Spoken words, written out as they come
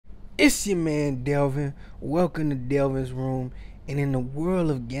It's your man Delvin. Welcome to Delvin's Room. And in the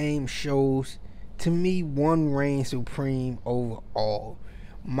world of game shows, to me, one reigns supreme over all.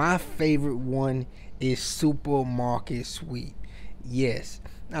 My favorite one is Supermarket Sweep. Yes.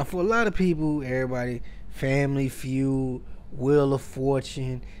 Now, for a lot of people, everybody, Family Feud, Wheel of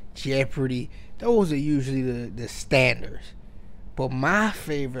Fortune, Jeopardy, those are usually the standards. But my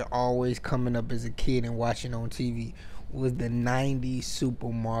favorite, always coming up as a kid and watching on TV, was the 90s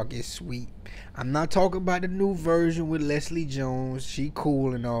Supermarket Sweep. I'm not talking about the new version with Leslie Jones. She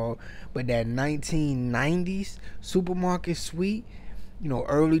cool and all. But that 1990s Supermarket Sweep,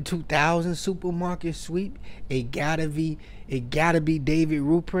 early 2000s Supermarket Sweep, it gotta be David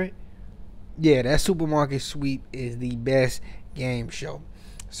Rupert. Yeah, that Supermarket Sweep is the best game show.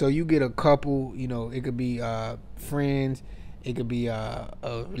 So you get a couple, it could be friends, it could be a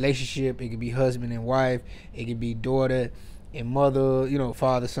relationship, it could be husband and wife, it could be daughter and mother,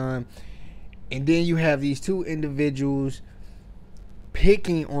 father, son. And then you have these two individuals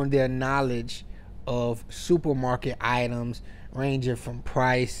picking on their knowledge of supermarket items, ranging from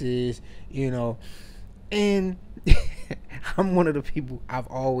prices, and I'm one of the people I've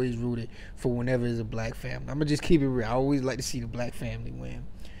always rooted for whenever there's a black family. I'm gonna just keep it real. I always like to see the black family win.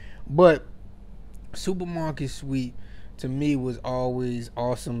 But Supermarket Sweep to me was always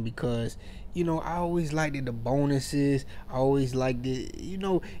awesome because I always liked it, the bonuses. I always liked it,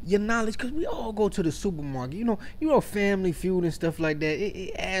 your knowledge, because we all go to the supermarket. Family Feud and stuff like that.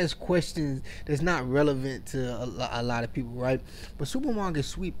 It asks questions that's not relevant to a lot of people, right? But Supermarket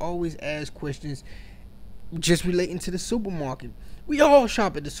Sweep always asks questions just relating to the supermarket. We all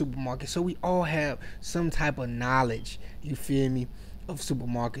shop at the supermarket, so we all have some type of knowledge, you feel me, of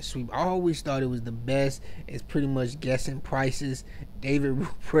Supermarket Sweep. I always thought it was the best. It's pretty much guessing prices. David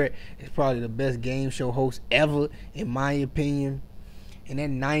Rupert is probably the best game show host ever, in my opinion. And that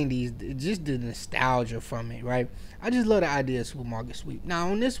 90s, just the nostalgia from it, right? I just love the idea of Supermarket Sweep. Now,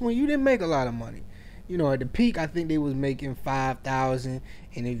 on this one, you didn't make a lot of money. At the peak, I think they was making $5,000,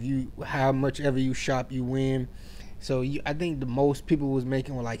 and how much ever you shop, you win. So I think the most people was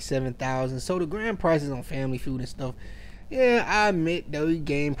making were like $7,000. So the grand prices on Family Feud and stuff, yeah, I admit those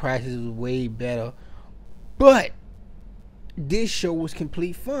game prices was way better. But this show was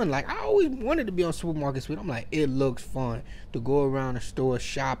complete fun. Like, I always wanted to be on Supermarket Sweep. I'm like, it looks fun to go around the store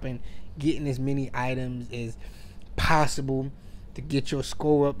shopping, getting as many items as possible to get your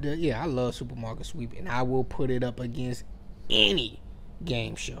score up there. Yeah, I love Supermarket Sweep, and I will put it up against any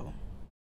game show.